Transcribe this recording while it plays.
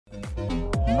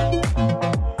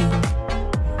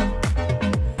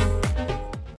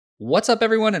What's up,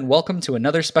 everyone, and welcome to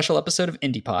another special episode of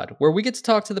IndiePod, where we get to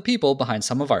talk to the people behind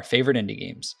some of our favorite indie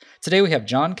games. Today we have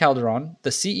John Calderon,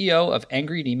 the CEO of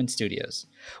Angry Demon Studios,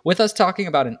 with us talking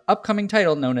about an upcoming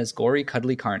title known as Gory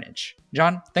Cuddly Carnage.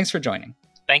 John, thanks for joining.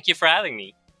 Thank you for having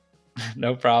me.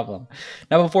 No problem.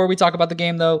 Now, before we talk about the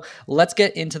game, though, let's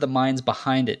get into the minds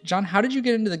behind it. John, how did you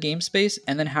get into the game space,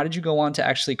 and then how did you go on to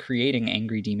actually creating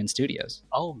Angry Demon Studios?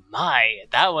 Oh my,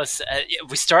 that was,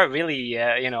 we start really,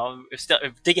 still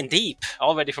digging deep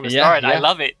already from the start. I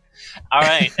love it. All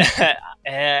right.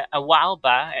 A while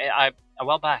back,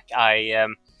 I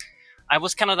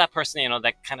was kind of that person,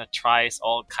 that kind of tries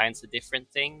all kinds of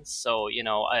different things. So,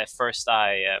 at first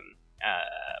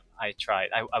I tried.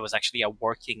 I was actually a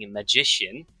working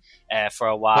magician for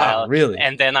a while. Wow, really?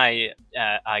 And then I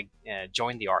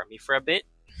joined the army for a bit.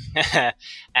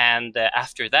 And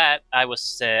after that, I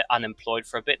was unemployed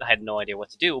for a bit. I had no idea what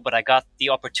to do, but I got the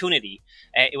opportunity.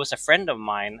 It was a friend of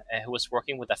mine who was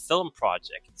working with a film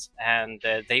project, and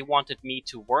they wanted me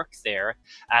to work there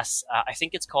as, I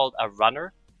think it's called a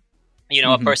runner,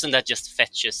 a person that just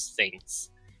fetches things.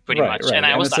 Pretty much. Right. And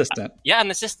I was an assistant. An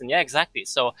assistant. Yeah, exactly.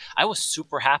 So I was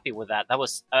super happy with that. That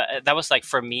was like,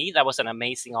 for me, that was an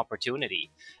amazing opportunity.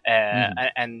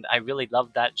 And I really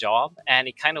loved that job. And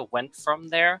it kind of went from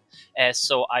there.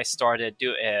 So I started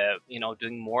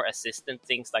doing more assistant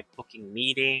things like booking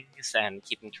meetings and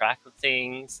keeping track of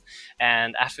things.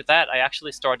 And after that, I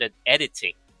actually started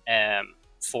editing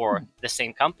for the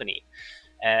same company.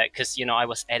 Because I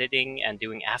was editing and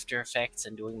doing After Effects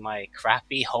and doing my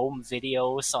crappy home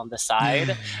videos on the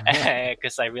side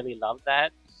because I really loved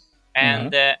that.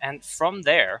 And and from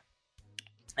there,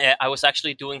 I was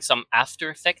actually doing some After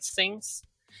Effects things,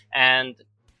 and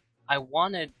I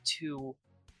wanted to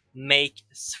make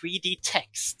 3D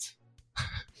text,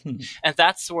 and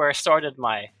that's where I started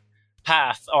my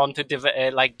path onto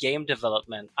game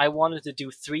development. I wanted to do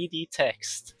 3D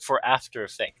text for After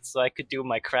Effects so I could do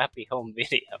my crappy home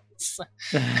videos.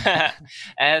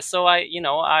 So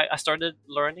I started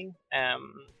learning. I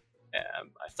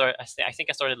think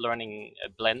I started learning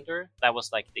Blender. That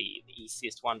was like the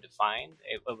easiest one to find.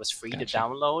 It was free to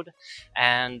download,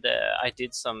 and I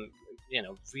did some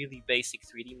really basic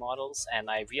 3D models,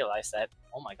 and I realized that,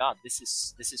 oh my god, this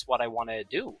is what I want to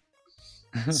do.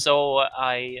 So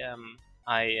I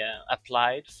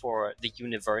applied for the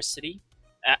university,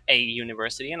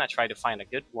 and I tried to find a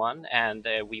good one. And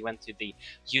we went to the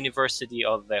University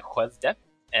of Skövde,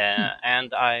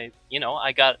 and I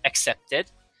got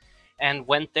accepted and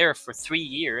went there for 3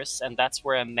 years. And that's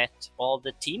where I met all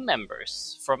the team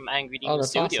members from Angry Demon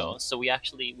Studios. Awesome. So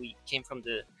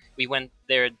we went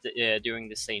there during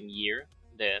the same year.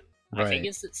 I think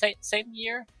it's the same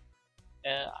year.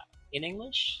 In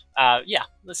English? We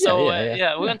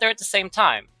went there at the same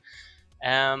time.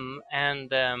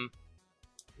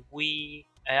 We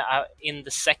in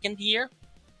the second year,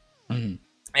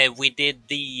 we did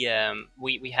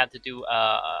we had to do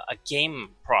a game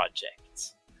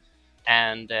project.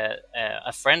 And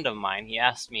a friend of mine, he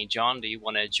asked me, John, do you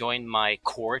want to join my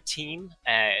core team?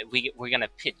 We're going to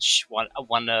pitch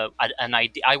an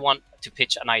idea. I want to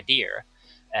pitch an idea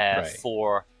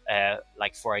for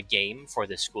a game for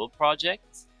the school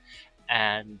project.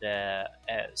 And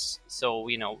so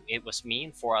it was me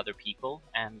and 4 other people,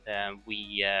 and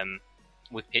we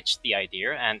pitched the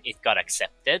idea, and it got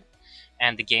accepted.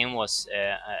 And the game was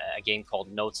a game called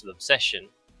Notes of Obsession,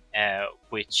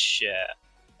 which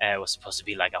was supposed to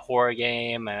be like a horror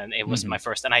game, and it was my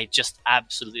first. And I just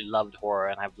absolutely loved horror,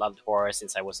 and I've loved horror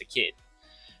since I was a kid.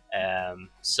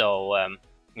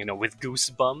 With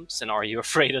Goosebumps and Are You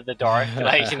Afraid of the Dark?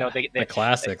 The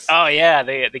classics.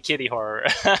 The kiddie horror.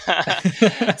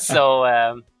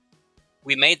 So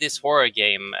we made this horror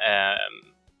game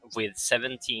with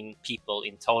 17 people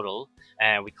in total.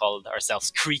 And we called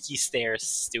ourselves Creaky Stairs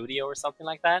Studio or something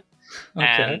like that.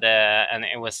 Okay. And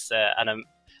it was an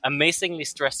amazingly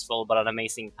stressful but an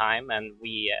amazing time. And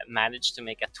we managed to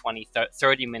make a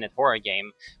 30-minute horror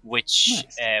game, which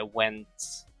went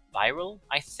viral,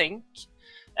 I think.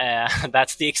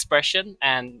 That's the expression,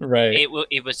 and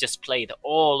it was just played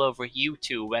all over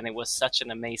YouTube, and it was such an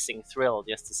amazing thrill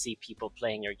just to see people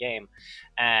playing your game,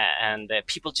 and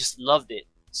people just loved it.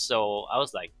 So I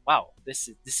was like, wow, this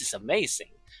is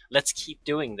amazing. Let's keep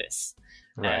doing this.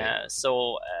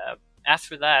 So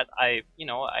after that, I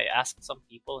asked some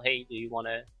people, hey, do you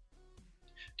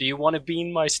want to be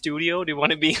in my studio? Do you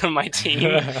want to be on my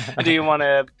team? Do you want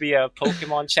to be a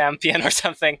Pokemon champion or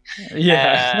something?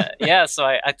 So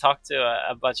I talked to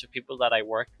a bunch of people that I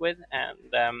worked with,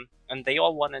 and they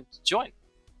all wanted to join.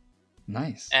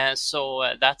 Nice. And so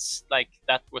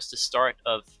that was the start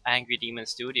of Angry Demon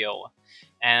Studio.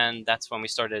 And that's when we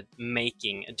started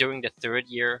making, during the third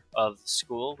year of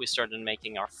school, we started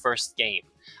making our first game,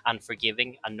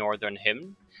 Unforgiving, A Northern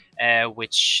Hymn,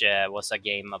 which was a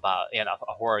game about, a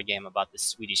horror game about the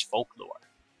Swedish folklore.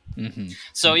 Mm-hmm.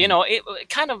 So, it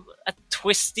kind of a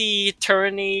twisty,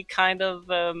 turny kind of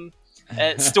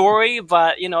story,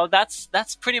 but,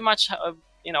 that's pretty much,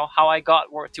 how I got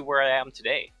to where I am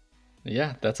today.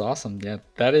 Yeah, that's awesome. Yeah,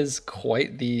 that is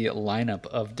quite the lineup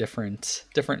of different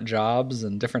jobs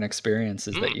and different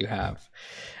experiences that you have.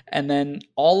 And then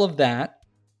all of that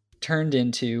turned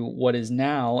into what is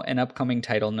now an upcoming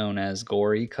title known as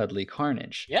Gory Cuddly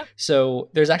Carnage. Yeah. So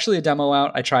there's actually a demo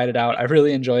out. I tried it out. I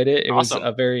really enjoyed it. It Awesome. was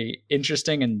a very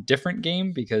interesting and different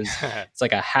game because it's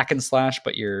like a hack and slash,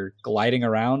 but you're gliding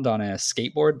around on a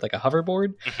skateboard, like a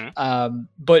hoverboard. Mm-hmm.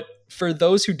 But for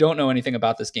those who don't know anything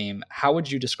about this game, how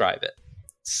would you describe it?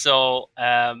 So,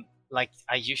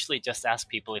 I usually just ask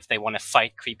people if they want to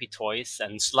fight creepy toys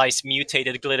and slice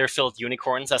mutated glitter-filled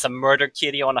unicorns as a murder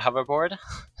kitty on a hoverboard.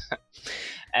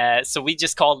 So we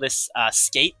just call this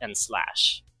skate and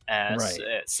slash,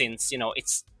 since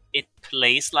it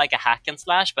plays like a hack and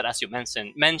slash, but as you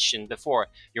mentioned before,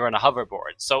 you're on a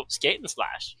hoverboard. So skate and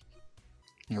slash.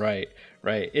 Right.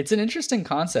 It's an interesting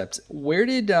concept. Where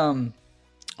did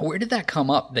that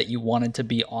come up that you wanted to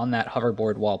be on that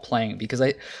hoverboard while playing? Because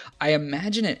I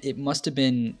imagine it must have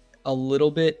been a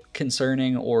little bit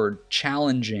concerning or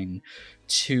challenging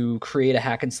to create a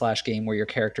hack and slash game where your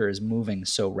character is moving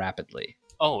so rapidly.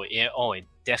 Oh, yeah. Oh, it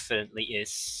definitely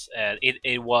is.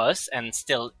 It was and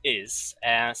still is.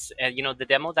 As the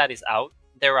demo that is out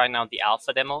there right now, the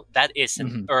alpha demo, that is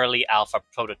an early alpha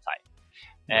prototype.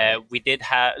 We did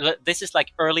have, this is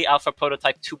like early alpha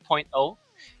prototype 2.0.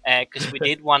 Because we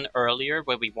did one earlier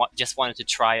where we just wanted to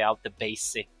try out the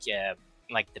basic, the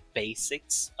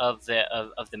basics of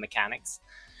the mechanics,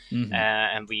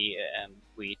 and we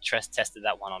stress tested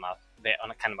that one on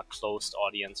a kind of a closed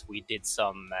audience. We did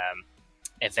some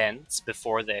events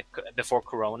before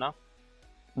Corona,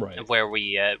 right? Where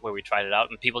we tried it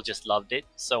out, and people just loved it.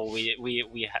 So we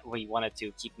wanted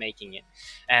to keep making it,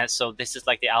 and so this is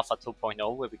like the Alpha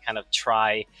 2.0 where we kind of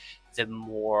try the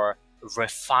more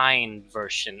refined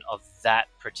version of that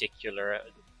particular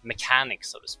mechanic,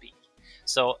 so to speak.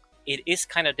 So it is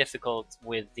kind of difficult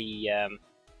with the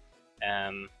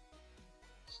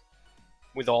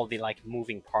with all the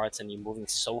moving parts, and you're moving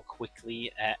so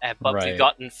quickly, but we've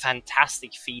gotten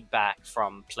fantastic feedback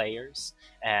from players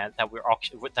that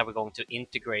we're going to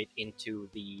integrate into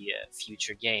the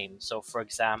future game. So for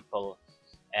example,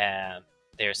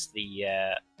 there's the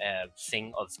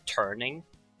thing of turning,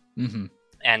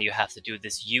 and you have to do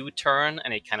this U-turn,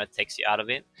 and it kind of takes you out of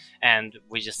it. And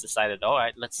we just decided, all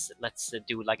right, let's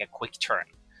do like a quick turn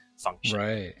function.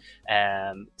 Right.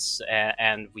 And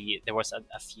there was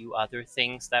a few other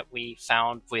things that we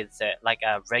found with like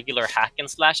a regular hack and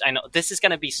slash. I know this is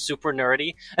gonna be super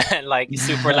nerdy and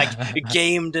super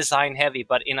game design heavy,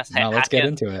 but in a let's get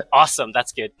into it. Awesome,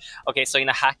 that's good. Okay, so in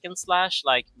a hack and slash,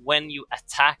 when you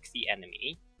attack the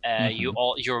enemy,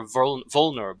 you're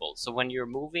vulnerable. So when you're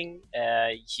moving,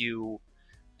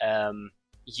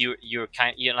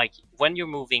 when you're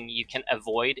moving, you can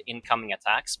avoid incoming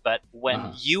attacks, but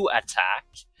when you attack,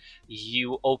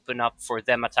 you open up for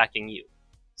them attacking you.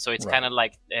 So it's kind of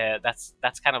like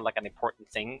that's kind of like an important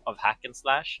thing of hack and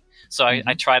slash. So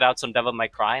I tried out some Devil May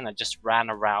Cry, and I just ran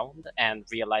around and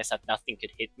realized that nothing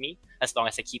could hit me as long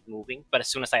as I keep moving. But as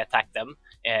soon as I attack them,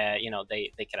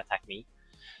 they can attack me.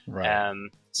 Right.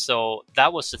 So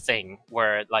that was the thing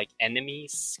where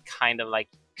enemies kind of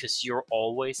because you're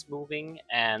always moving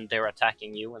and they're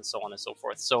attacking you and so on and so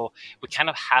forth. So we kind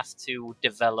of have to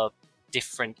develop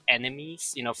different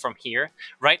enemies, from here.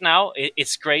 Right now,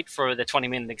 it's great for the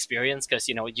 20-minute experience because,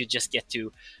 you just get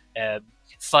to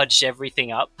fudge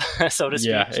everything up, so to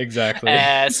speak. Yeah, exactly.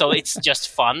 So it's just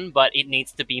fun, but it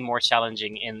needs to be more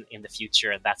challenging in the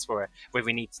future. And that's where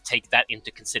we need to take that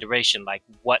into consideration.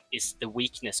 What is the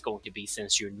weakness going to be,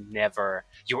 since you're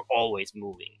always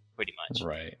moving pretty much.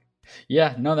 Right.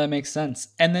 Yeah, no, that makes sense.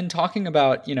 And then talking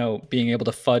about, being able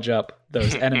to fudge up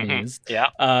those enemies.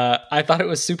 I thought it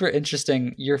was super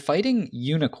interesting. You're fighting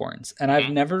unicorns, and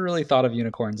I've never really thought of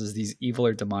unicorns as these evil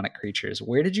or demonic creatures.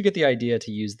 Where did you get the idea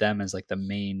to use them as the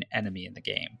main enemy in the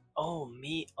game? Oh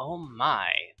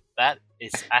my. That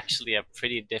is actually a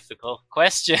pretty difficult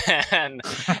question.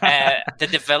 The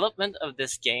development of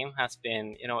this game has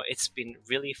been, it's been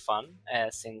really fun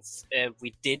since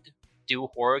we did do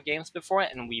horror games before,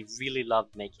 and we really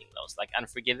loved making those. Like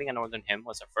Unforgiving and Northern Hymn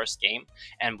was our first game,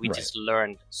 and we just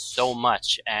learned so much,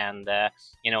 and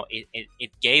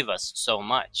it gave us so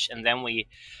much. And then we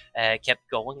kept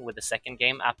going with the second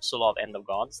game, Absolov End of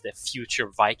Gods, the future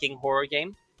Viking horror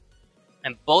game.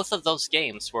 And both of those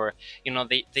games were,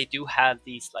 they do have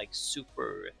these like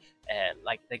super,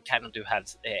 like they kind of do have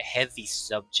heavy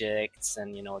subjects, and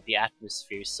the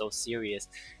atmosphere is so serious.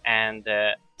 And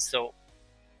so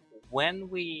when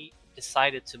we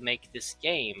decided to make this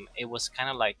game, it was kind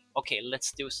of like, okay,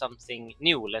 let's do something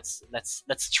new.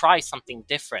 Let's try something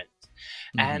different.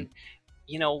 And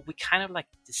we kind of like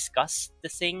discussed the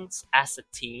things as a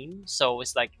team. So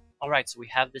it's like, all right, so we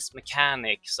have this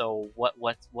mechanic. So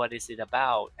what is it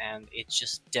about? And it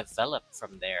just developed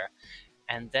from there.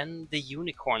 And then the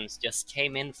unicorns just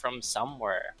came in from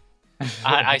somewhere.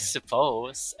 I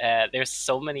suppose there's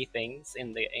so many things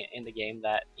in the game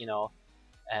that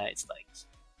it's like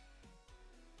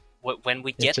when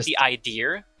we get the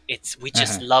idea, we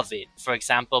just love it. For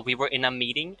example, we were in a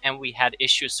meeting and we had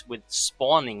issues with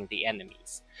spawning the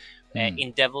enemies.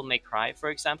 In Devil May Cry, for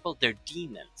example, they're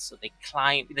demons, so they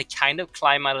kind of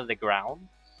climb out of the ground.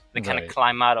 They kind of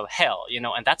climb out of hell,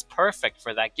 and that's perfect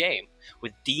for that game,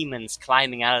 with demons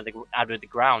climbing out of the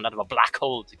ground, out of a black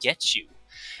hole to get you.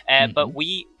 But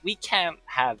we can't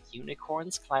have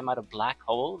unicorns climb out of black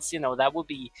holes.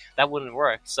 That wouldn't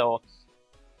work. So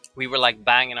we were like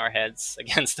banging our heads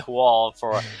against the wall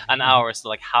for an hour. So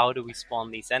like, how do we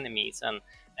spawn these enemies? And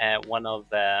one of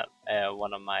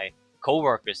my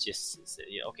co-workers just said,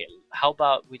 okay, how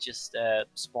about we just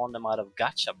spawn them out of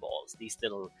gacha balls, these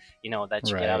little that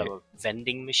you get out of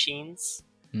vending machines.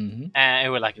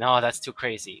 And we're like, no, that's too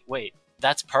crazy. Wait,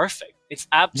 that's perfect. It's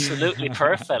absolutely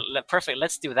perfect.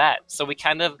 Let's do that. So we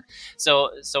kind of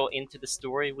so into the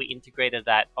story we integrated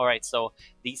that. All right, so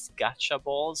these gacha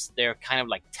balls, they're kind of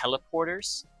like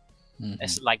teleporters.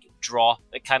 It's like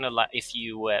kind of like if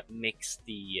you mix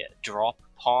the drop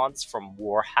pods from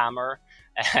Warhammer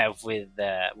with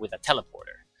a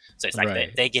teleporter. So it's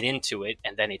like they get into it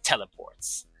and then it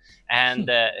teleports.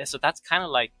 And so that's kind of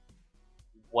like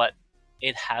what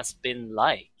it has been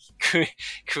like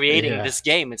creating this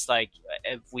game. It's like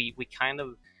we kind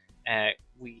of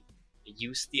we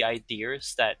use the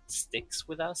ideas that sticks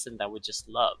with us and that we just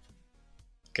love.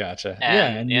 Gotcha.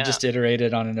 And you just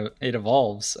iterated on it. It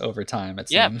evolves over time, it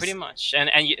seems. Yeah, pretty much. And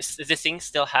the things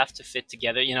still have to fit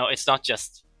together. It's not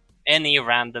just any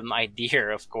random idea,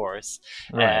 of course.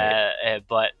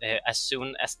 But as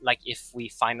soon as, like, if we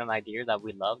find an idea that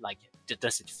we love, like,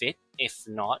 does it fit? If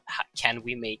not, can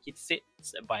we make it fit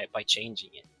by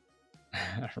changing it?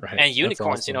 And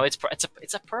unicorns, awesome.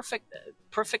 It's a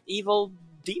perfect evil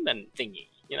demon thingy.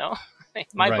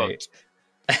 It's my book.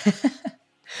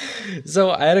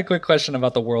 So I had a quick question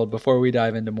about the world before we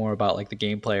dive into more about like the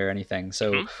gameplay or anything.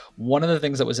 So one of the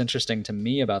things that was interesting to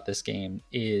me about this game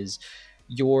is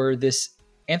you're this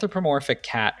anthropomorphic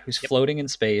cat who's floating in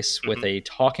space with a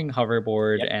talking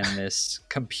hoverboard and this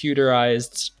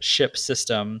computerized ship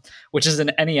system, which is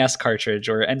an NES cartridge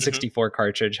or N64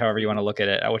 cartridge, however you want to look at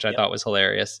it, which I thought was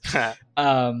hilarious,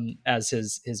 as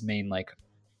his main like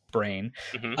brain.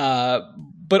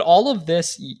 But all of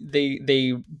this,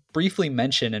 they briefly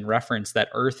mention and reference that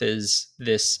Earth is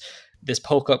this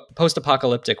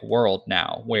post-apocalyptic world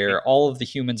now where all of the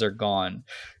humans are gone.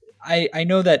 I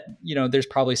know that, there's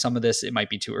probably some of this, it might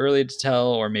be too early to tell,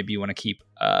 or maybe you want to keep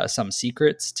some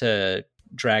secrets to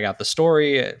drag out the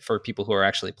story for people who are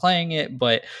actually playing it.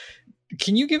 But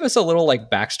can you give us a little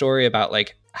like backstory about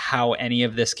like how any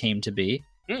of this came to be?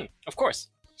 Of course.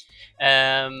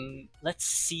 Let's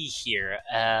see here.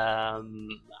 I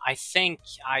think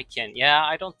I can. Yeah,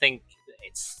 I don't think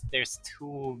there's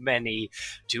too many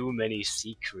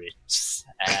secrets.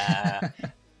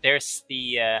 There's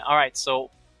the all right.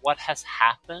 So what has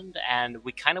happened, and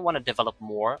we kind of want to develop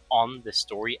more on the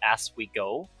story as we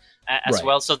go, as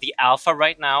well. So the alpha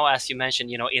right now, as you mentioned,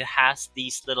 it has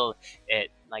these little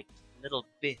little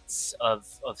bits of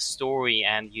story,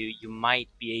 and you might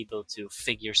be able to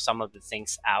figure some of the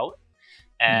things out.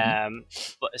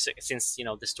 But since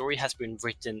the story has been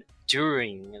written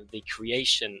during the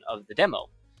creation of the demo,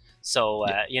 so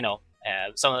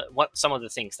some of the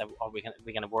things that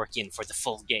we're gonna work in for the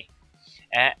full game.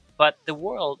 But the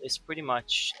world is pretty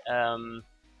much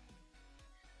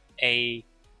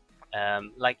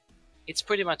it's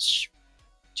pretty much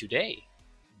today.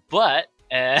 But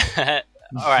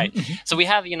all right, so we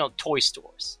have toy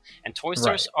stores, and toy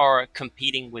stores are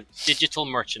competing with digital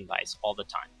merchandise all the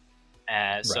time.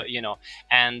 So Right.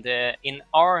 and in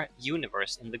our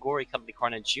universe, in the Gory Cuddly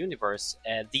Carnage universe,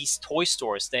 these toy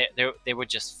stores they were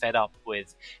just fed up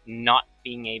with not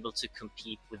being able to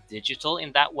compete with digital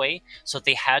in that way, so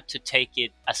they had to take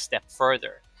it a step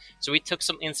further. So we took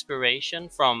some inspiration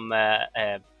from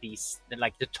these,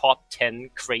 like the top 10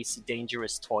 crazy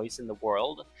dangerous toys in the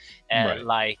world, Right.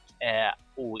 like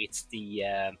it's the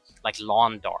like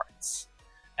lawn darts.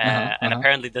 Uh-huh. And Uh-huh.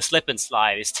 apparently the slip and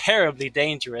slide is terribly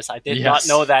dangerous. I did not Yes.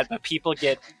 know that, but people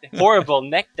get horrible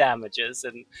neck damages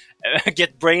and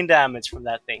get brain damage from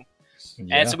that thing. And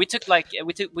Yeah. so we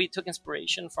took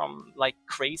inspiration from like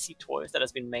crazy toys that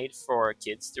has been made for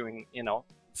kids doing,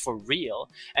 for real.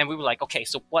 And we were like, okay,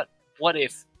 so what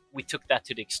if we took that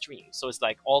to the extreme? So it's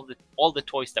like all the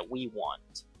toys that we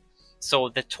want. So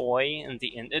the toy in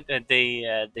the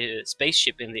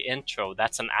spaceship in the intro,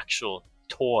 that's an actual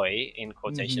toy in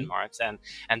quotation marks, and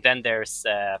then there's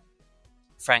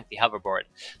Frank the hoverboard.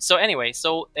 So anyway,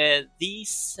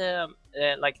 these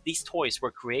toys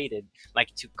were created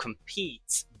like to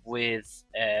compete with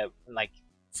like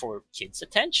for kids'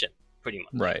 attention, pretty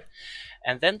much. Right.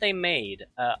 And then they made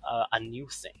a new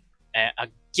thing, a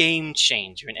game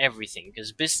changer in everything,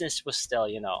 because business was still,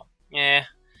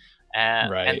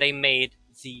 and Right. they made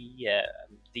the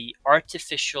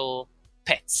artificial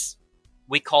pets.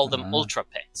 We call them ultra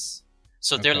pets.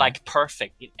 So they're Okay. like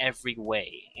perfect in every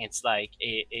way. It's like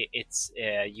it's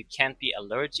you can't be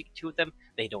allergic to them.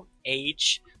 They don't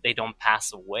age. They don't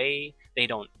pass away. They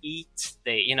don't eat.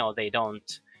 They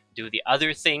don't do the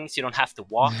other things. You don't have to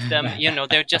walk them.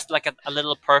 They're just like a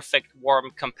little perfect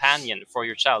warm companion for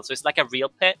your child. So it's like a real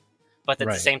pet, but at the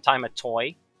Right. same time a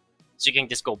toy. So you can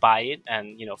just go buy it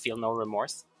and feel no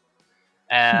remorse.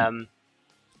 And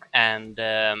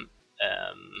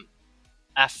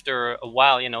after a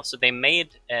while, so they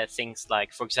made things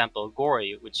like, for example,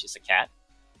 Gory, which is a cat,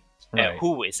 Right.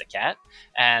 who is a cat,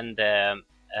 and that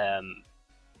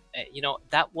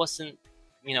wasn't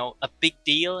a big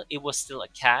deal. It was still a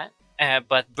cat,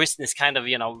 but business kind of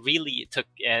really took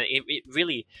it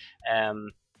really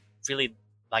really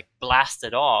like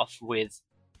blasted off with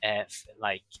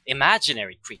like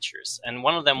imaginary creatures, and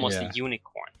one of them was the Yeah.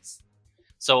 unicorns.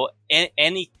 So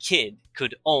any kid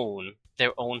could own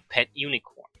their own pet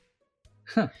unicorn.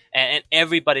 Huh. And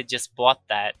everybody just bought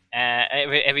that.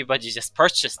 Everybody just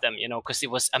purchased them, because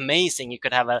it was amazing. You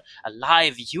could have a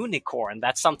live unicorn.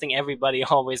 That's something everybody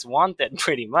always wanted,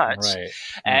 pretty much. Right.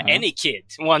 Uh-huh. Any kid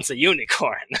wants a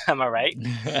unicorn. Am I right?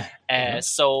 Yeah.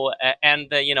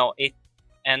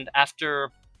 And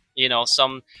after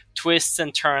some twists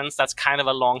and turns, that's kind of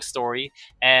a long story.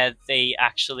 They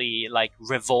actually like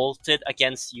revolted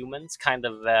against humans, kind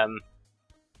of.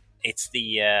 It's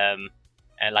the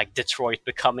like Detroit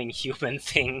becoming human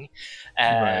thing,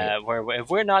 Right. where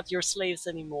we're not your slaves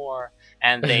anymore,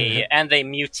 and they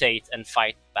mutate and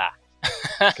fight back.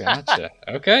 Gotcha.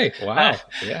 Okay. Wow.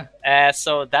 Yeah.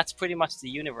 So that's pretty much the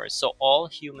universe. So all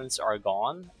humans are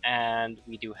gone, and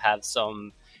we do have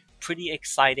some pretty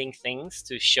exciting things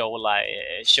to show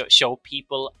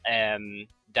people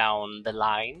down the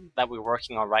line that we're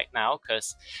working on right now,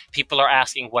 because people are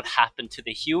asking what happened to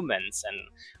the humans, and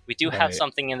we do have Right.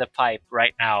 something in the pipe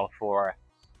right now for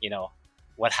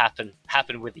what happened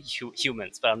with the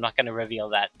humans, but I'm not going to reveal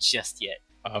that just yet.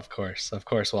 Of course.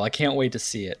 Well, I can't wait to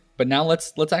see it. But now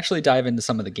let's actually dive into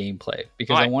some of the gameplay,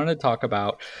 because I wanted to talk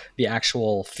about the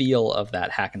actual feel of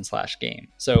that hack and slash game.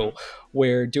 So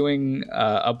we're doing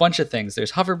a bunch of things.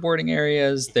 There's hoverboarding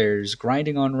areas, there's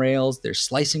grinding on rails, there's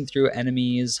slicing through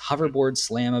enemies, hoverboard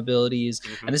slam abilities,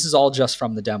 and this is all just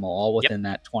from the demo, all within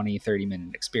that 20-30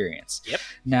 minute experience. Yep.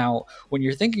 Now, when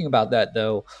you're thinking about that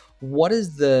though, what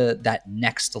is that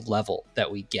next level that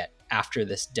we get after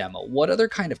this demo? What other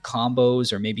kind of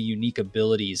combos or maybe unique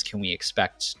abilities can we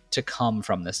expect to come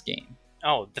from this game?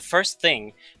 Oh, the first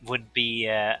thing would be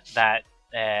that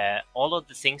all of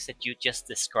the things that you just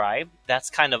described,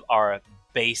 that's kind of our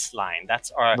baseline.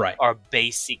 That's our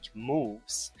basic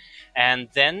moves. And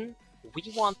then we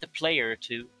want the player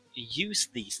to use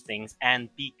these things and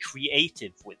be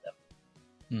creative with them.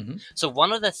 Mm-hmm. So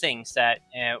one of the things that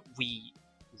we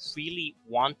really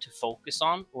want to focus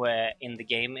on in the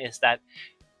game is that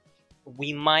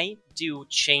we might do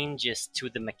changes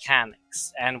to the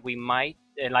mechanics, and we might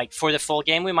like for the full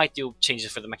game we might do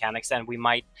changes for the mechanics, and we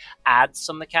might add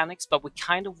some mechanics, but we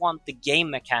kind of want the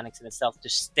game mechanics in itself to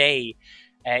stay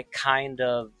kind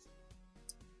of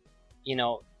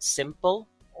simple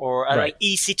or like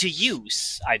easy to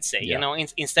use, I'd say.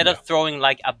 Instead of throwing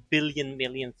like a billion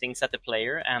million things at the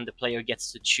player and the player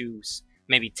gets to choose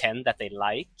maybe 10 that they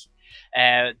like,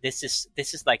 this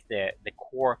is like the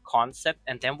core concept,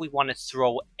 and then we want to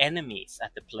throw enemies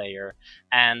at the player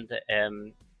and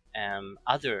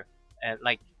other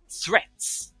like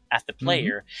threats at the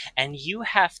player, and you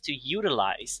have to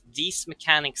utilize these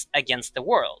mechanics against the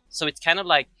world. So it's kind of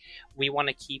like we want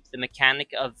to keep the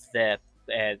mechanic of the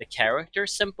character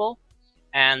simple,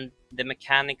 and the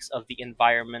mechanics of the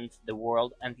environment, the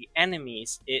world, and the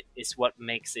enemies, it is what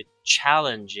makes it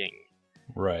challenging,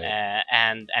 right,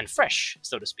 and fresh,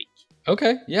 so to speak.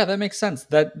 Okay, yeah, that makes sense.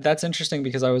 That's interesting,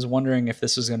 because I was wondering if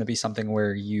this was going to be something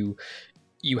where you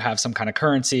have some kind of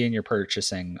currency and you're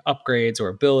purchasing upgrades or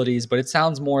abilities, but it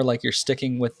sounds more like you're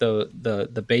sticking with the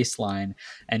baseline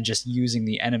and just using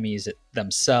the enemies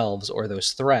themselves or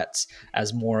those threats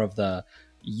as more of the,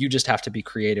 you just have to be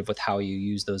creative with how you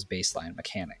use those baseline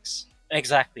mechanics.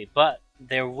 Exactly, but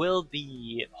there will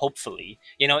be, hopefully,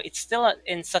 it's still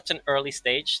in such an early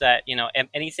stage that,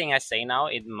 anything I say now,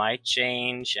 it might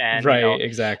change. And, right,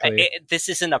 exactly. This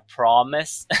isn't a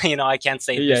promise. I can't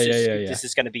say this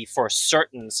is going to be for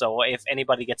certain. So if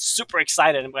anybody gets super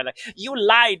excited, I'm going to, you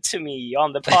lied to me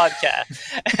on the podcast.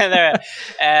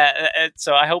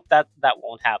 So I hope that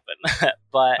won't happen.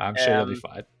 But I'm sure it'll be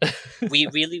fine. We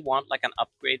really want like an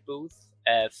upgrade booth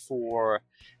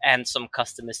and some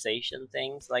customization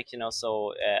things, like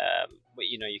so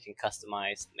you can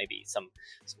customize maybe some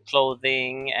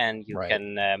clothing, and you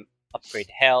can upgrade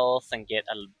health and get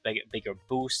a bigger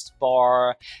boost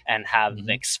bar and have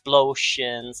the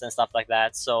explosions and stuff like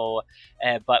that. So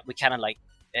but we kind of like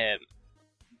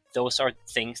those are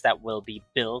things that will be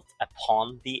built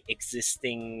upon the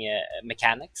existing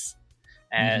mechanics.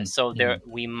 So there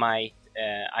we might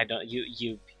I don't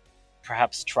you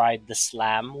perhaps tried the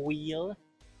slam wheel.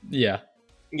 Yeah,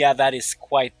 that is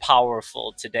quite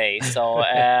powerful today. So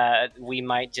we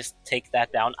might just take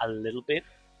that down a little bit.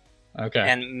 Okay.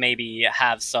 And maybe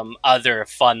have some other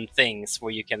fun things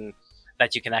where you can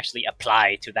actually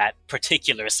apply to that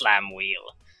particular slam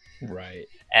wheel. Right.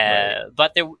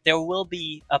 But there will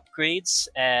be upgrades,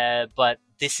 but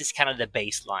this is kind of the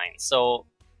baseline. So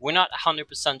we're not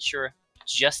 100% sure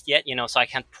just yet, so I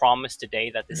can't promise today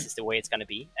that this is the way it's going to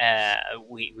be.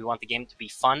 We want the game to be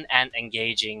fun and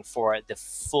engaging for the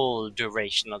full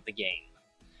duration of the game,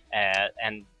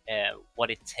 and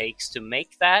what it takes to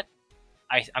make that,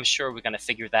 I'm sure we're going to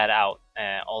figure that out,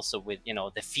 also with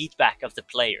the feedback of the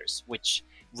players, which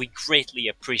we greatly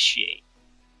appreciate.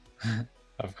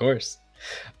 Of course.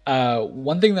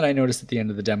 One thing that I noticed at the end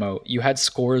of the demo, you had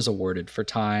scores awarded for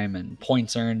time and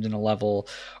points earned in a level.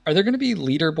 Are there going to be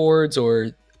leaderboards,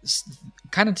 or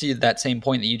kind of to that same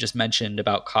point that you just mentioned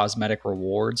about cosmetic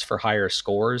rewards for higher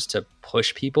scores to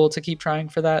push people to keep trying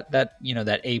for that that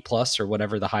A+ or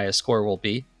whatever the highest score will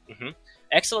be?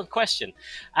 Excellent question.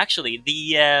 Actually,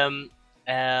 the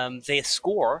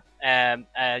score,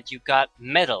 you got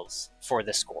medals for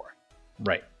the score.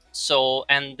 Right. So,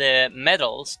 and the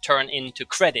medals turn into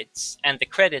credits, and the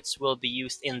credits will be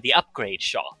used in the upgrade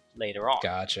shop later on.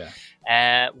 Gotcha.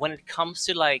 When it comes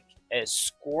to like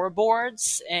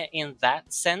scoreboards in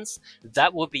that sense,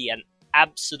 that would be an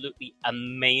absolutely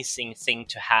amazing thing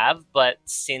to have. But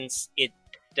since it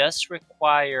does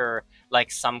require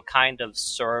like some kind of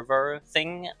server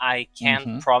thing, I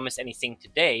can't promise anything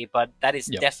today, but that is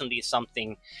definitely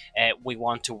something we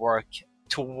want to work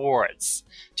towards,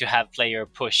 to have player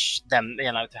push them,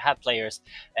 to have players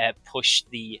push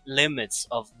the limits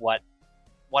of what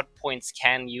points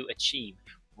can you achieve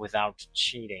without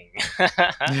cheating.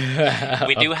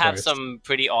 We do have some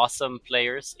pretty awesome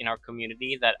players in our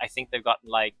community that I think they've gotten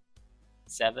like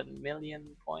 7 million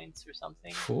points or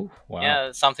something. Ooh, wow.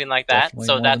 Yeah, something like that. Definitely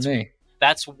so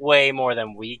that's way more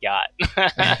than we got.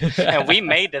 And we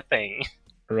made the thing.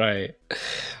 Right.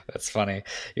 That's funny.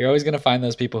 You're always going to find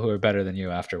those people who are better than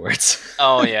you afterwards.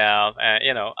 Oh yeah,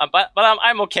 but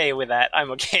I'm okay with that.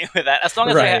 I'm okay with that as long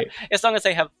as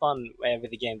I have fun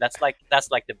with the game. That's like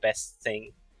the best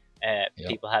thing.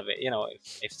 People have it.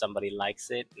 If somebody likes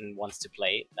it and wants to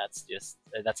play it,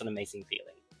 that's an amazing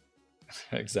feeling.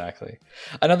 Exactly.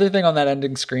 Another thing on that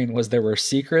ending screen was there were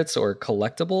secrets or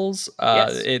collectibles.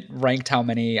 Yes. It ranked how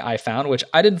many I found, which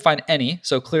I didn't find any.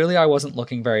 So clearly I wasn't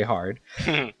looking very hard.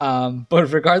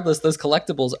 But regardless, those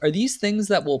collectibles, are these things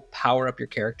that will power up your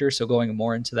character? So going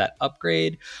more into that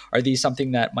upgrade, are these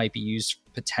something that might be used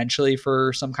potentially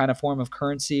for some kind of form of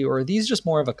currency, or are these just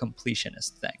more of a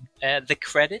completionist thing? The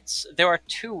credits, there are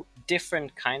two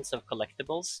different kinds of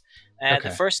collectibles.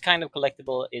 The first kind of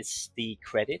collectible is the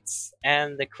credits,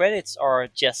 and the credits are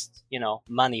just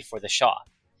money for the shop.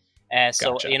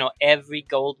 So Gotcha. Every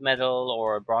gold medal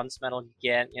or bronze medal you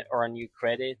get are new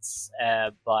credits,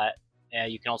 but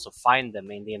you can also find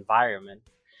them in the environment.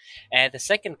 The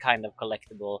second kind of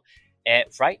collectible,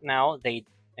 right now they,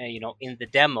 in the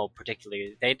demo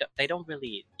particularly, they don't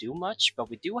really do much, but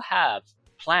we do have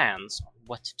plans on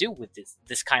what to do with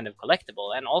this kind of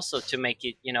collectible, and also to make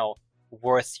it,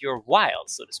 worth your while,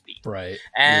 so to speak. Right.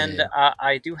 And Yeah.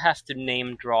 I do have to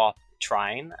name drop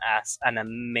Trine as an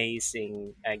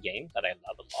amazing game that I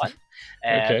love a lot.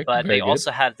 Okay, But very they good.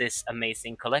 also have this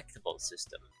amazing collectible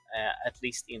system. At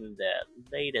least in the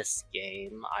latest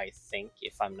game, I think,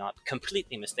 if I'm not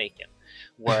completely mistaken,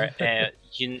 where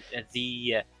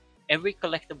every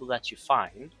collectible that you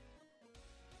find,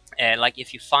 like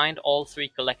if you find all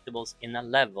 3 collectibles in a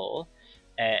level,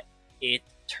 it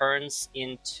turns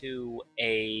into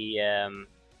an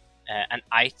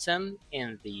item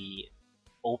in the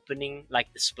opening,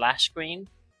 like the splash screen.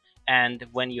 And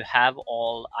when you have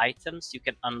all items, you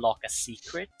can unlock a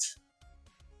secret.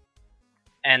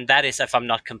 And that is, if I'm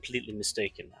not completely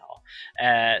mistaken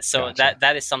now. So Gotcha.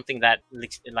 that is something that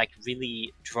like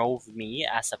really drove me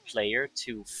as a player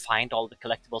to find all the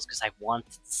collectibles, because I want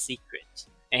the secret.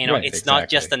 And Right, it's not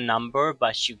exactly. just a number,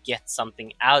 but you get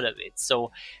something out of it.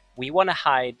 So we want to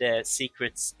hide the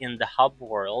secrets in the hub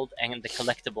world, and the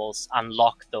collectibles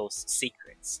unlock those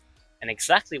secrets. And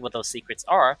exactly what those secrets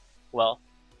are, well,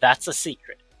 that's a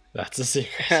secret. That's a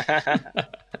secret.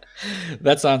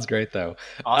 That sounds great, though.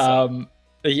 Awesome.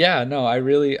 Yeah, no, I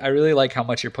really like how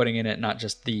much you're putting in it, not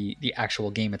just the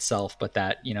actual game itself, but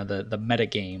that, the meta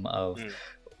game of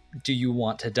do you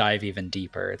want to dive even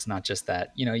deeper? It's not just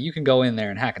that, you can go in there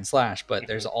and hack and slash, but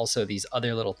there's also these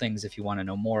other little things if you want to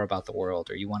know more about the world,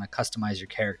 or you want to customize your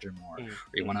character more, or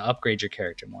you want to upgrade your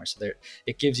character more. So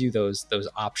it gives you those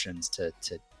options to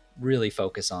really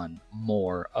focus on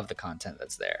more of the content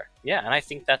that's there. Yeah, and I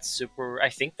think that's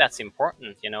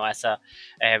important. As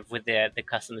with the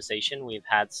customization, we've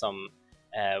had some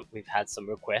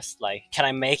requests like, can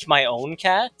I make my own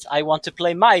cat? I want to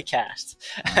play my cat.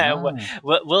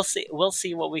 We'll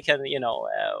see what we can,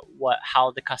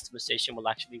 how the customization will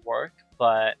actually work.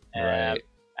 But Right.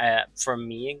 for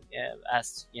me,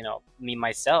 as me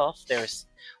myself,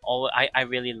 I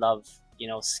really love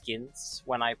skins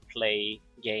when I play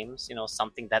games.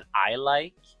 Something that I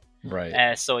like.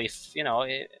 Right. So if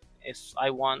I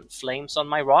want flames on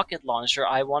my rocket launcher,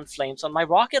 I want flames on my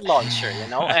rocket launcher,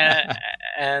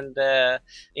 and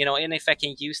if I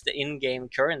can use the in-game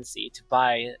currency to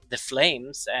buy the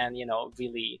flames and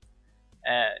really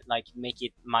like make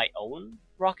it my own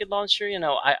rocket launcher,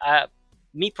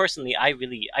 me personally, I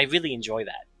really enjoy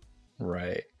that.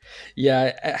 Right.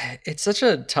 Yeah, it's such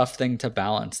a tough thing to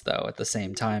balance, though, at the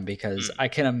same time, because I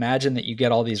can imagine that you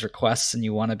get all these requests and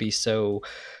you want to be so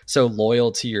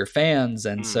loyal to your fans,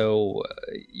 and so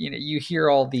you hear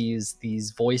all these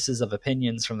voices of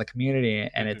opinions from the community,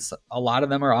 and it's a lot of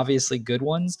them are obviously good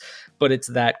ones, but it's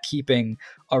that keeping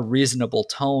a reasonable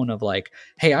tone of like,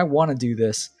 hey, I want to do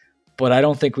this, but I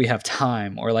don't think we have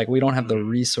time, or like we don't have the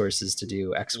resources to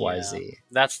do X, Y, Z.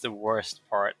 That's the worst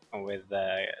part with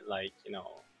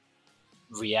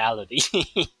reality.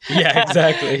 Yeah,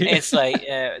 exactly. It's like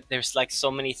there's like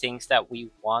so many things that we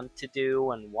want to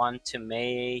do and want to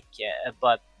make,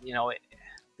 but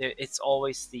it's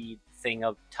always the thing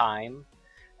of time,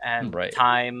 and Right.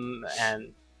 time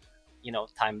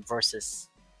versus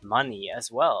money as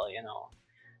well,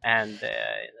 and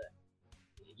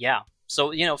yeah.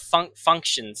 So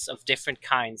functions of different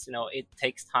kinds, it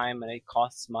takes time and it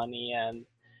costs money, and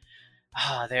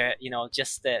there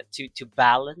just to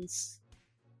balance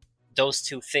those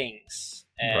two things,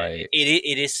 Right.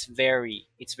 it's very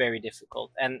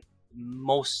difficult, and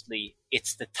mostly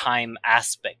it's the time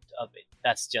aspect of it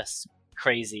that's just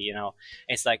crazy.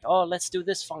 It's like, oh, let's do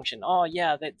this function, oh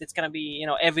yeah, it's gonna be,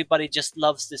 everybody just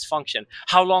loves this function,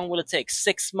 how long will it take?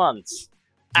 6 months.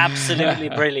 Absolutely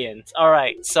brilliant. All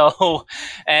right, so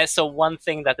one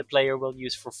thing that the player will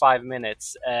use for 5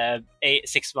 minutes,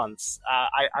 6 months,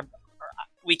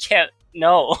 we can't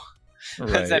know.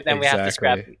 Right. So then we have to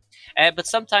scrap Exactly. it. But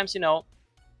sometimes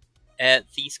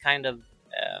these kind of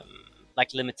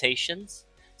like limitations,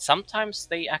 sometimes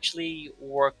they actually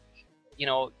work,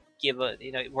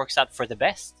 it works out for the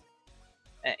best.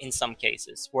 In some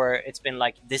cases where it's been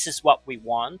like, this is what we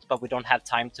want, but we don't have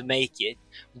time to make it.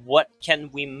 What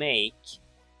can we make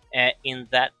in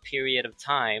that period of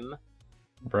time,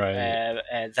 Right.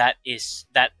 that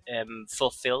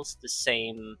fulfills the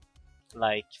same,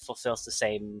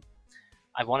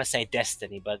 I want to say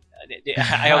destiny, but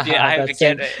I hope you, I hope you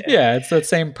get it. Yeah, it's that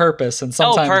same purpose, and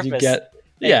sometimes you purpose. get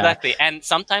Yeah, exactly. And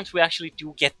sometimes we actually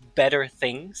do get better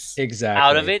things exactly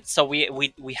out of it. So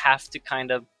we have to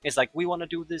kind of, it's like, we want to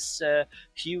do this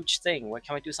huge thing. Where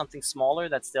can we do something smaller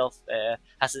that still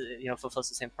has fulfills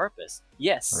the same purpose?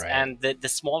 Yes, Right. and the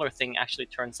smaller thing actually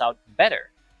turns out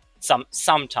better.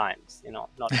 Sometimes, not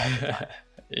all the time.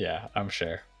 Yeah, I'm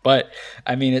sure. But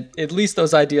I mean, at least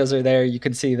those ideas are there. You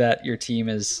can see that your team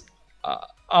is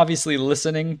obviously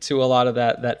listening to a lot of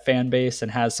that fan base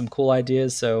and has some cool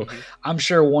ideas. So I'm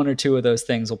sure one or two of those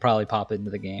things will probably pop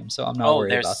into the game. So I'm not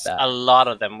worried about that. There's a lot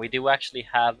of them. We do actually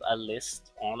have a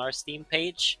list on our Steam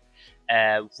page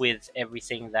with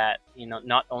everything that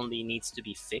not only needs to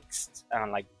be fixed,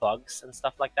 like bugs and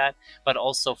stuff like that, but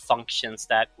also functions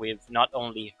that we've not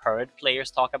only heard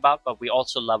players talk about, but we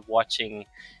also love watching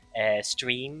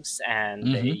streams and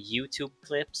YouTube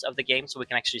clips of the game, so we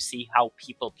can actually see how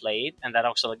people played, and that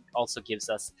also gives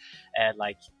us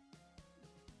like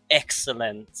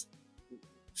excellent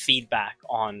feedback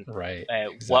on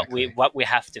exactly. what we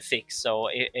have to fix. So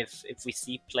if we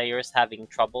see players having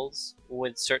troubles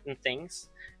with certain things,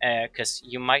 because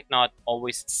you might not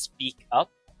always speak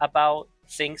up about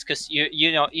things, because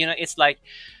you know it's like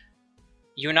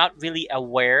you're not really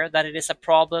aware that it is a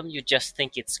problem. You just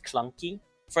think it's clunky,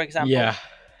 for example. Yeah.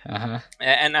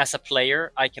 And as a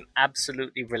player, I can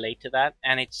absolutely relate to that,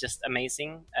 and it's just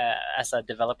amazing as a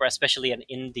developer, especially an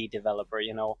indie developer.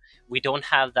 We don't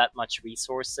have that much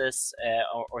resources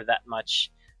or that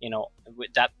much,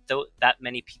 that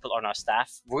many people on our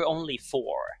staff. We're only 4,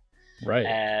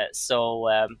 right? So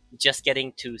just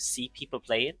getting to see people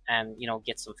play it and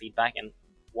get some feedback and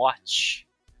watch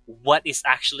what is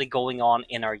actually going on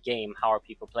in our game, how are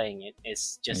people playing it,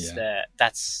 is just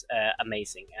that's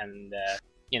amazing. And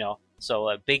so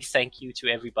a big thank you to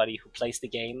everybody who plays the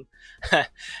game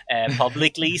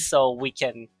publicly, so we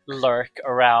can lurk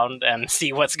around and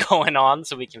see what's going on,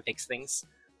 so we can fix things.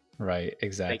 Right,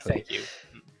 exactly. Big thank you.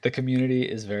 The community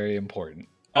is very important.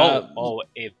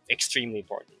 Extremely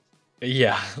important.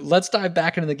 Yeah, let's dive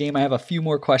back into the game. I have a few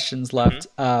more questions left.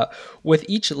 With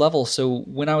each level, so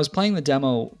when I was playing the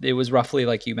demo, it was roughly,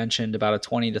 like you mentioned, about a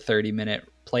 20 to 30 minute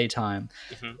playtime.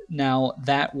 Now,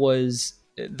 that was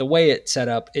the way it's set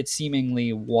up. It's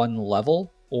seemingly one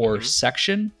level or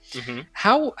section.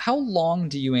 How long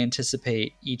do you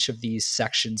anticipate each of these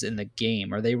sections in the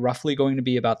game? Are they roughly going to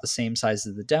be about the same size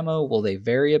as the demo? Will they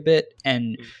vary a bit?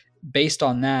 And based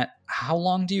on that, how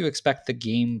long do you expect the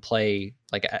gameplay,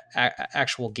 like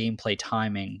actual gameplay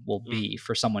timing, will be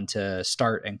for someone to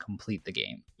start and complete the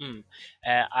game?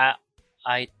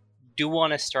 I do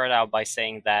want to start out by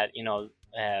saying that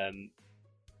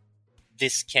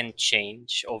this can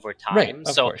change over time. Right, of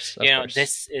so course, of course.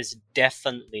 This is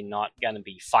definitely not going to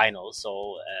be final.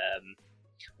 So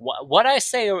what I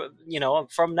say,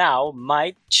 from now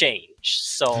might change.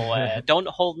 So don't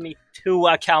hold me too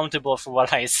accountable for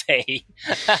what I say.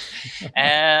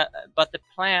 But the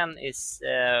plan is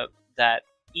that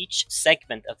each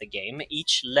segment of the game,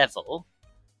 each level,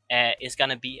 is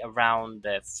going to be around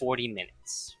 40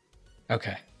 minutes.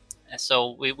 Okay.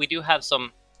 So we do have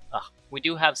some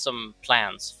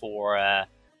plans for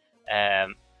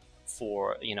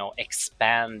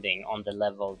expanding on the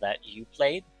level that you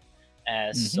played.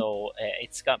 So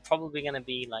it's probably going to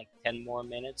be like 10 more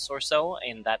minutes or so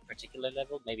in that particular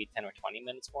level, maybe 10 or 20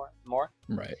 minutes more.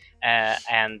 Right.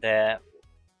 And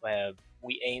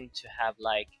we aim to have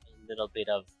like a little bit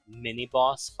of mini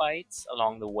boss fights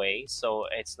along the way. So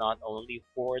it's not only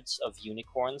hordes of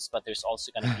unicorns, but there's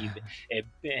also going to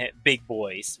be big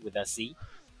boys with a Z.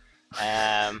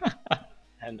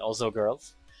 And also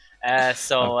girls.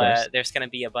 So there's going to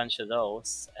be a bunch of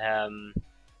those.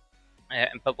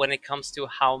 But when it comes to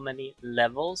how many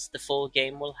levels the full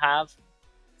game will have,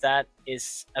 that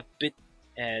is a bit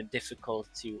difficult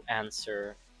to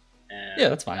answer.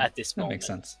 That's fine. At this moment. That makes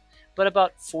sense. But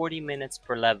about 40 minutes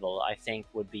per level, I think,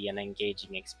 would be an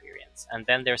engaging experience. And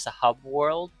then there's a hub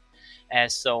world.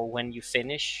 So when you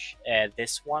finish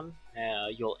this one,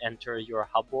 you'll enter your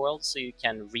hub world, so you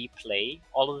can replay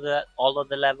all of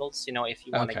the levels. If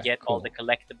you want to get all the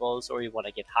collectibles, or you want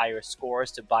to get higher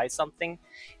scores to buy something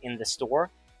in the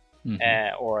store,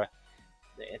 or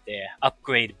the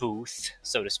upgrade booth,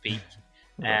 so to speak.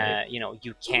 Right.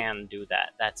 You can do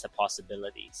that. That's a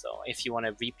possibility. So if you want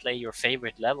to replay your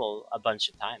favorite level a bunch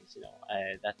of times,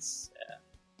 that's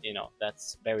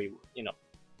very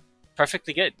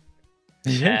perfectly good.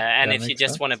 And if you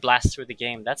just want to blast through the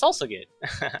game, that's also good.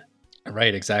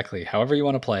 Right, exactly. However you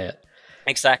want to play it.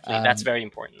 Exactly. That's very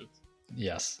important.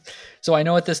 Yes. So I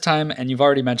know at this time, and you've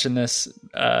already mentioned this,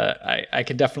 I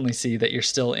can definitely see that you're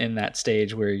still in that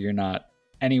stage where you're not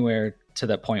anywhere to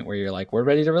that point where you're like, we're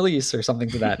ready to release or something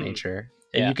to that nature.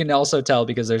 And Yeah. you can also tell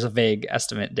because there's a vague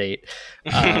estimate date.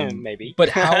 Maybe. But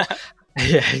how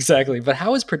yeah, exactly. But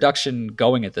how is production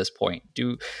going at this point?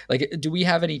 Do we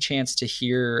have any chance to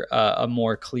hear a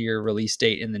more clear release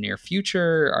date in the near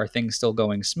future? Are things still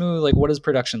going smooth? Like, what does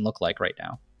production look like right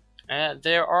now?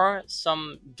 There are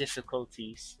some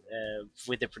difficulties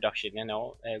with the production.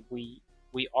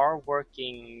 We are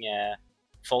working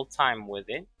full time with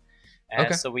it.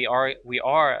 Okay. So we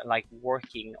are like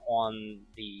working on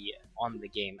the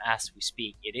game as we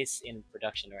speak. It is in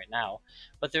production right now,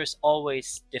 but there's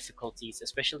always difficulties,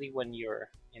 especially when you're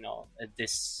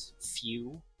this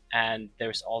few, and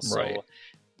there's also Right.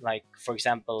 like, for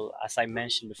example, as I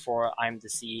mentioned before, I'm the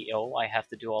CEO. I have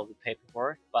to do all the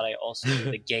paperwork, but I also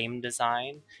do the game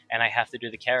design, and I have to do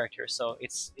the characters. So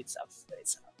it's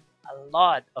a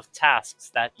lot of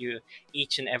tasks that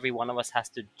each and every one of us has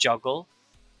to juggle.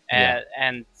 Yeah.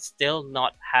 And still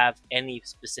not have any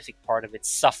specific part of it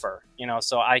suffer,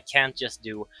 so I can't just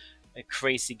do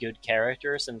crazy good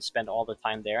characters and spend all the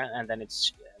time there, and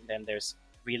then there's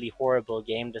really horrible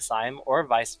game design, or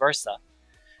vice versa,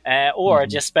 or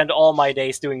just spend all my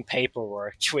days doing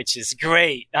paperwork, which is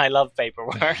great. I love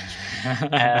paperwork.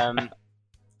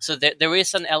 So there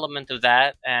is an element of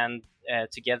that, and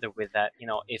together with that,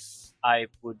 if I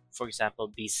would, for example,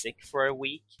 be sick for a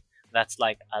week, that's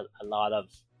like a lot of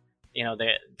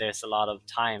there's a lot of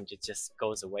time that just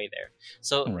goes away there.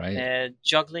 So Right.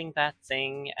 juggling that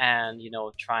thing, and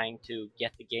trying to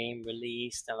get the game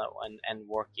released, and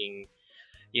working,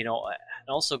 and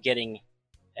also getting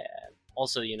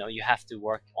also you have to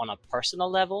work on a personal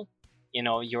level.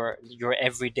 Your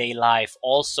everyday life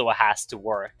also has to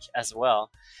work as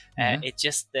well. Yeah. It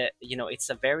just it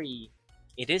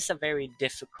is a very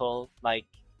difficult, like,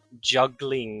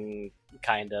 juggling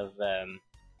kind of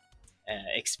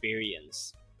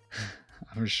experience.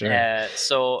 I'm sure.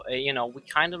 So we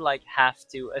kind of like have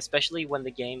to, especially when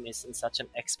the game is in such an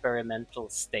experimental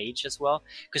stage as well,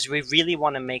 because we really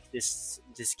want to make this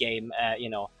game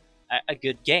a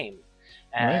good game.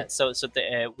 Right. So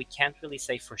we can't really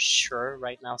say for sure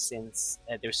right now, since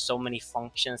there's so many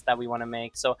functions that we want to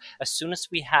make. So as soon as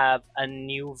we have a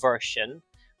new version,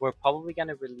 we're probably going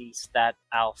to release that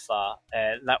alpha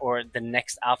or the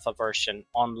next alpha version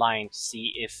online to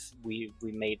see if we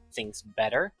made things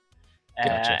better.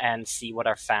 Gotcha. And see what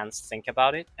our fans think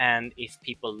about it. And if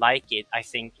people like it, I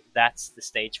think that's the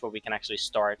stage where we can actually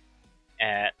start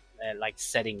like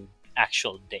setting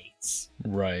actual dates.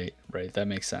 Right. That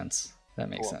makes sense.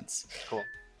 Cool.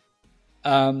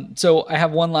 So I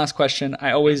have one last question.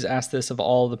 I always ask this of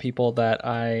all the people that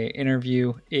I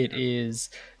interview. It is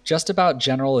just about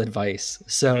general advice.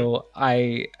 So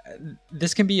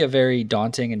this can be a very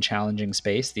daunting and challenging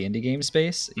space, the indie game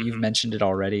space. You've mentioned it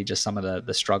already, just some of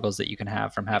the struggles that you can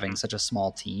have from having such a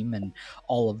small team and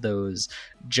all of those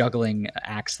juggling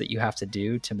acts that you have to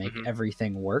do to make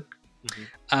everything work.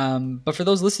 But for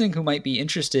those listening who might be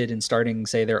interested in starting,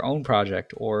 say, their own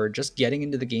project or just getting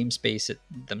into the game space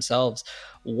themselves,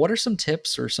 what are some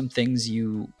tips or some things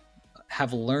you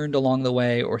have learned along the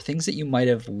way, or things that you might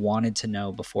have wanted to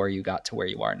know before you got to where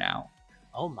you are now?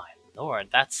 Oh my Lord,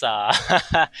 that's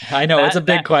I know it's a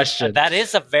big question. That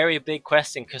is a very big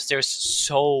question, because there's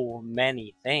so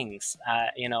many things.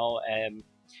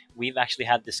 We've actually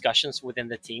had discussions within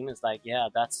the team. It's like, yeah,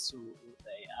 that's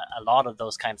a lot of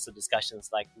those kinds of discussions,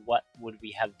 like what would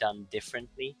we have done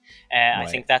differently. I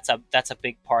think that's a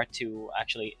big part to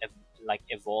actually like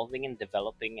evolving and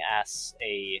developing as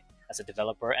a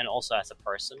developer, and also as a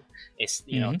person, is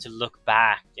to look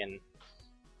back and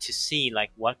to see,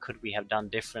 like, what could we have done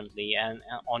differently, and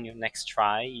on your next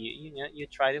try you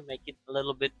try to make it a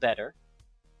little bit better.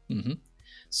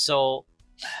 So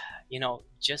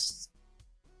just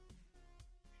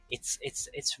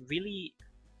it's really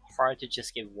hard to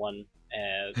just give one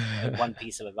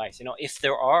piece of advice. If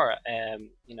there are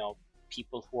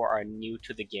people who are new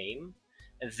to the game,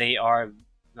 they are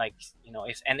like,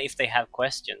 if they have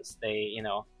questions,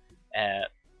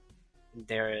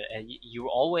 you're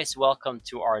always welcome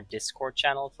to our Discord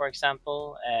channel, for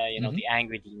example. The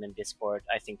Angry Demon Discord.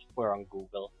 I think we're on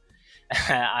Google.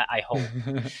 I hope.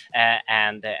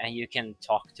 And you can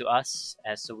talk to us.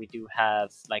 So we do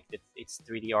have, like, it's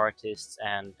 3D artists,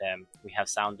 and we have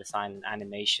sound design and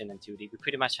animation and 2D. We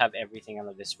pretty much have everything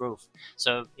under this roof.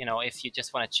 So if you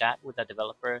just want to chat with a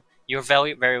developer, you're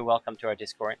very, very welcome to our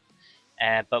Discord.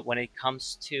 But when it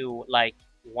comes to, like,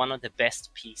 one of the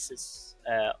best pieces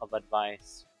of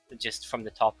advice, just from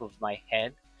the top of my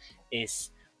head,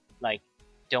 is, like,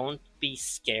 don't be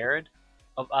scared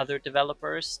of other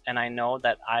developers. And I know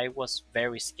that I was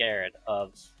very scared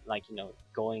of, like,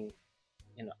 going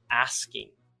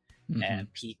asking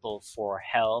people for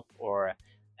help or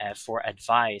for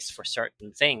advice for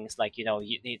certain things. Like,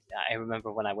 I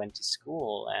remember when I went to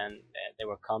school and there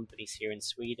were companies here in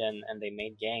Sweden and they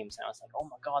made games, and I was like, oh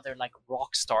my God, they're like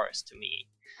rock stars to me.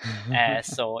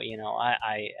 So,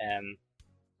 I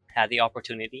had the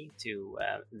opportunity to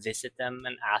visit them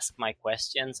and ask my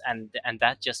questions, and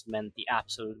that just meant the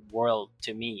absolute world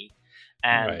to me.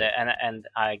 And and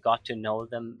I got to know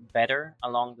them better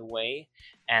along the way,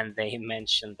 and they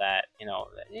mentioned that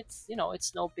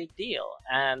it's no big deal.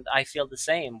 And I feel the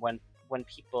same when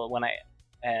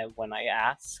I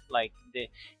ask, like,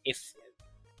 if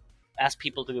ask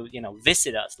people to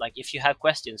visit us, like, if you have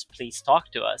questions, please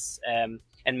talk to us,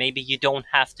 and maybe you don't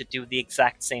have to do the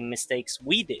exact same mistakes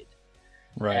we did.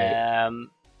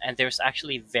 And there's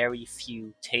actually very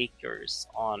few takers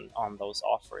on those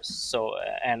offers. So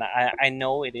and I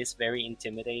know it is very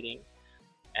intimidating,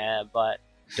 but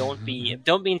don't be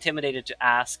intimidated to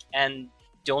ask, and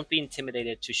don't be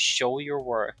intimidated to show your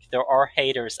work. There are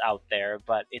haters out there,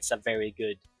 but it's a very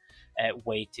good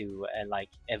way to like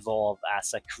evolve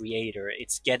as a creator.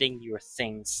 It's getting your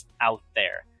things out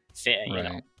there,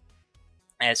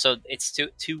 and so it's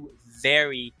two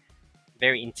very,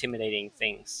 very intimidating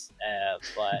things,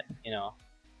 but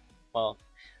well,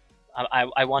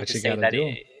 I want to say that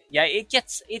it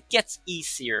gets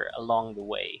easier along the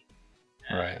way,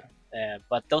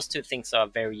 but those two things are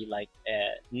very like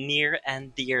near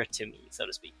and dear to me, so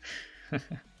to speak.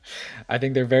 I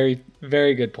think they're very,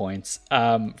 very good points.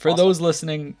 For those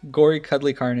listening, Gory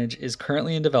Cuddly Carnage is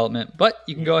currently in development, but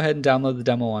you can go ahead and download the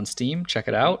demo on Steam, check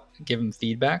it out, give them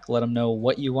feedback, let them know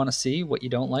what you want to see, what you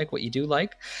don't like, what you do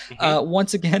like.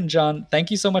 Once again, John,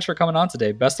 thank you so much for coming on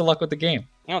today. Best of luck with the game.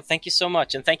 Thank you so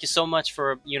much, and thank you so much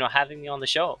for having me on the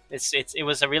show. It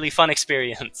was a really fun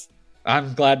experience.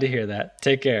 I'm glad to hear that.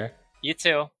 Take care. You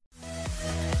too.